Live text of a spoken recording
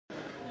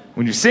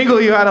When you're single,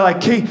 you gotta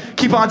like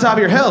keep on top of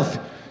your health.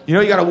 You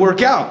know, you gotta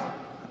work out.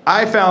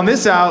 I found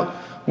this out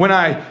when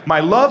my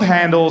love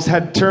handles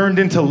had turned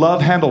into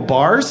love handle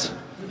bars.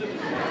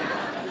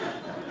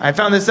 I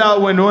found this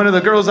out when one of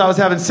the girls I was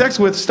having sex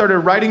with started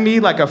riding me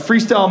like a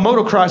freestyle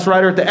motocross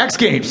rider at the X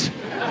Games.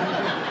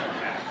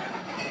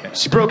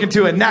 She broke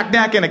into a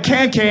knack-knack and a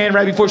can-can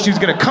right before she was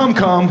gonna come.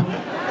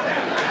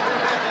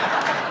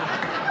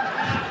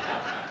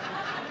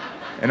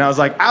 And I was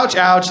like, ouch,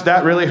 ouch,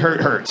 that really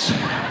hurts.